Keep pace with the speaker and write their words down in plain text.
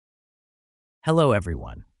Hello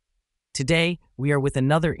everyone. Today, we are with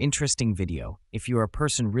another interesting video if you are a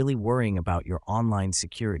person really worrying about your online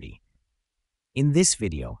security. In this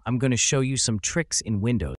video, I'm going to show you some tricks in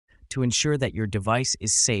Windows to ensure that your device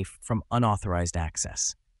is safe from unauthorized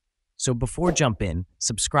access. So before jump in,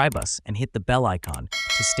 subscribe us and hit the bell icon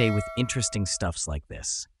to stay with interesting stuffs like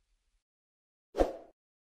this.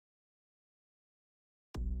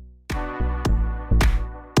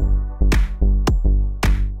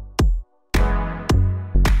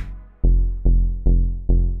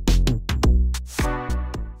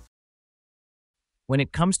 When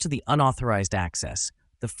it comes to the unauthorized access,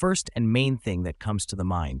 the first and main thing that comes to the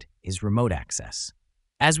mind is remote access.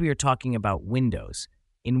 As we are talking about Windows,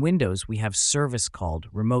 in Windows we have service called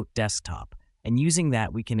Remote Desktop, and using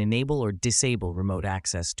that we can enable or disable remote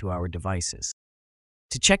access to our devices.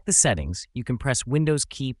 To check the settings, you can press Windows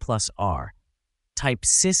key plus R, type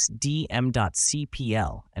sysdm.cpl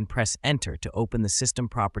and press Enter to open the System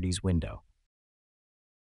Properties window.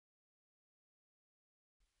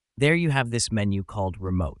 There you have this menu called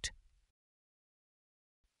Remote.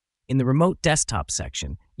 In the Remote Desktop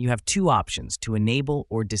section, you have two options to enable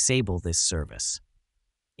or disable this service.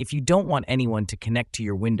 If you don't want anyone to connect to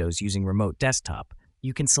your Windows using Remote Desktop,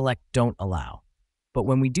 you can select Don't Allow. But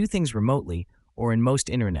when we do things remotely, or in most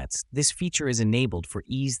internets, this feature is enabled for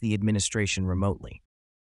ease the administration remotely.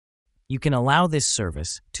 You can allow this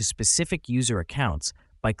service to specific user accounts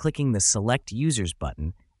by clicking the Select Users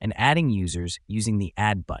button and adding users using the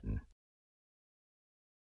Add button.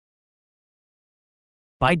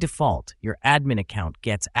 By default, your admin account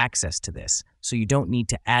gets access to this, so you don't need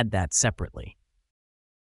to add that separately.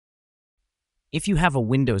 If you have a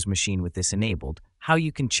Windows machine with this enabled, how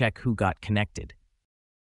you can check who got connected?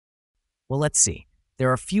 Well, let's see. There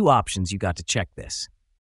are a few options you got to check this.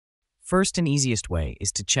 First and easiest way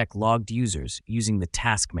is to check logged users using the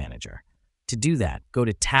Task Manager. To do that, go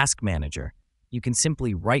to Task Manager. You can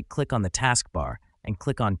simply right-click on the taskbar and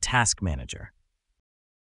click on Task Manager.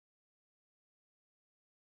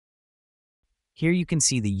 Here you can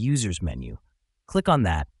see the Users menu. Click on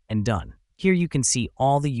that and done. Here you can see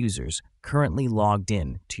all the users currently logged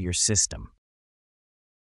in to your system.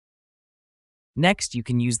 Next, you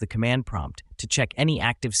can use the command prompt to check any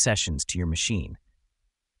active sessions to your machine.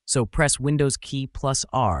 So press Windows key plus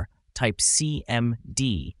R, type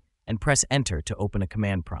CMD, and press Enter to open a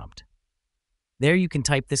command prompt. There you can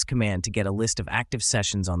type this command to get a list of active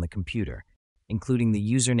sessions on the computer, including the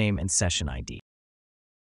username and session ID.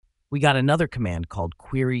 We got another command called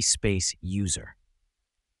query space user.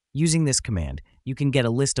 Using this command, you can get a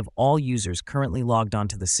list of all users currently logged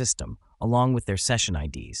onto the system, along with their session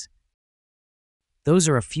IDs. Those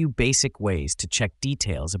are a few basic ways to check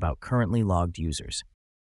details about currently logged users.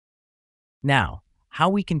 Now, how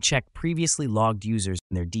we can check previously logged users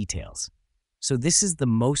and their details. So this is the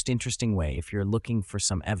most interesting way if you're looking for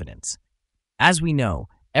some evidence. As we know,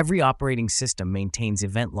 every operating system maintains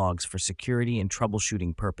event logs for security and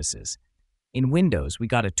troubleshooting purposes. In Windows, we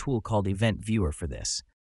got a tool called Event Viewer for this.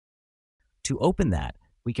 To open that,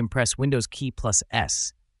 we can press Windows key plus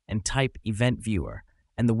S and type Event Viewer,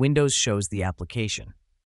 and the Windows shows the application.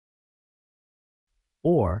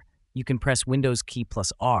 Or you can press Windows key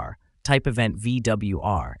plus R, type Event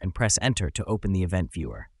VWR, and press Enter to open the Event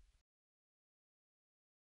Viewer.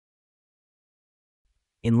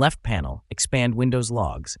 In left panel, expand Windows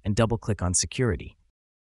Logs and double-click on Security.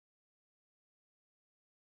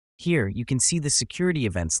 Here, you can see the Security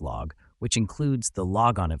Events log, which includes the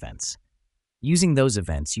logon events. Using those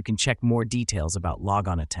events, you can check more details about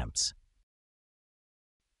logon attempts.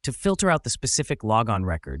 To filter out the specific logon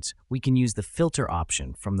records, we can use the Filter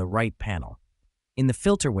option from the right panel. In the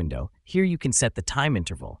Filter window, here you can set the time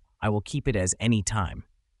interval. I will keep it as any time.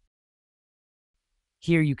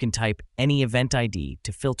 Here you can type any EventID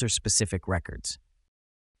to filter specific records.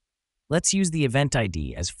 Let's use the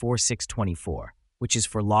EventID as 4624, which is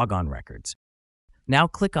for logon records. Now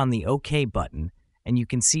click on the OK button and you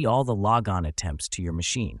can see all the logon attempts to your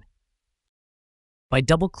machine. By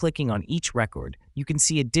double-clicking on each record, you can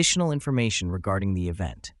see additional information regarding the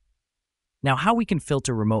event. Now, how we can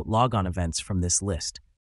filter remote logon events from this list?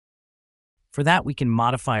 For that, we can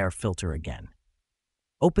modify our filter again.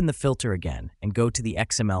 Open the filter again and go to the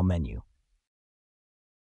XML menu.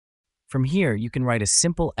 From here, you can write a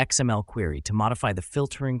simple XML query to modify the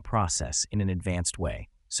filtering process in an advanced way.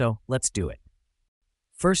 So let's do it.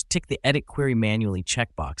 First, tick the Edit Query Manually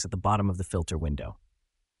checkbox at the bottom of the filter window.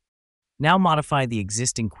 Now modify the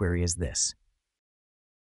existing query as this.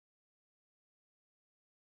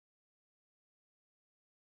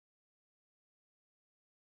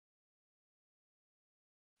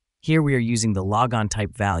 Here we are using the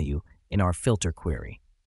LogonType value in our filter query.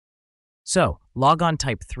 So,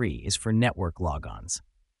 LogonType 3 is for network logons.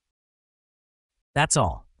 That's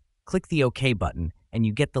all. Click the OK button and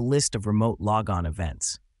you get the list of remote logon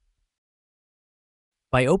events.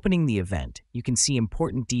 By opening the event, you can see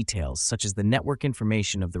important details such as the network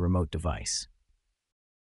information of the remote device.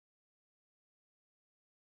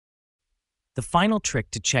 The final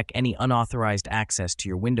trick to check any unauthorized access to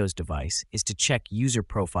your Windows device is to check user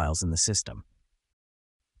profiles in the system.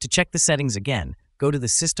 To check the settings again, go to the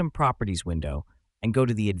System Properties window and go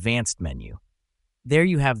to the Advanced menu. There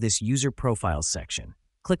you have this User Profiles section.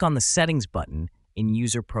 Click on the Settings button in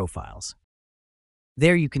User Profiles.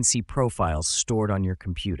 There you can see profiles stored on your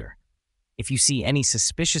computer. If you see any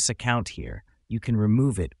suspicious account here, you can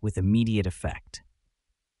remove it with immediate effect.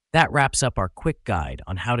 That wraps up our quick guide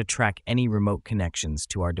on how to track any remote connections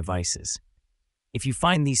to our devices. If you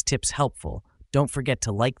find these tips helpful, don't forget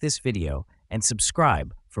to like this video and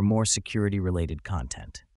subscribe for more security-related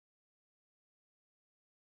content.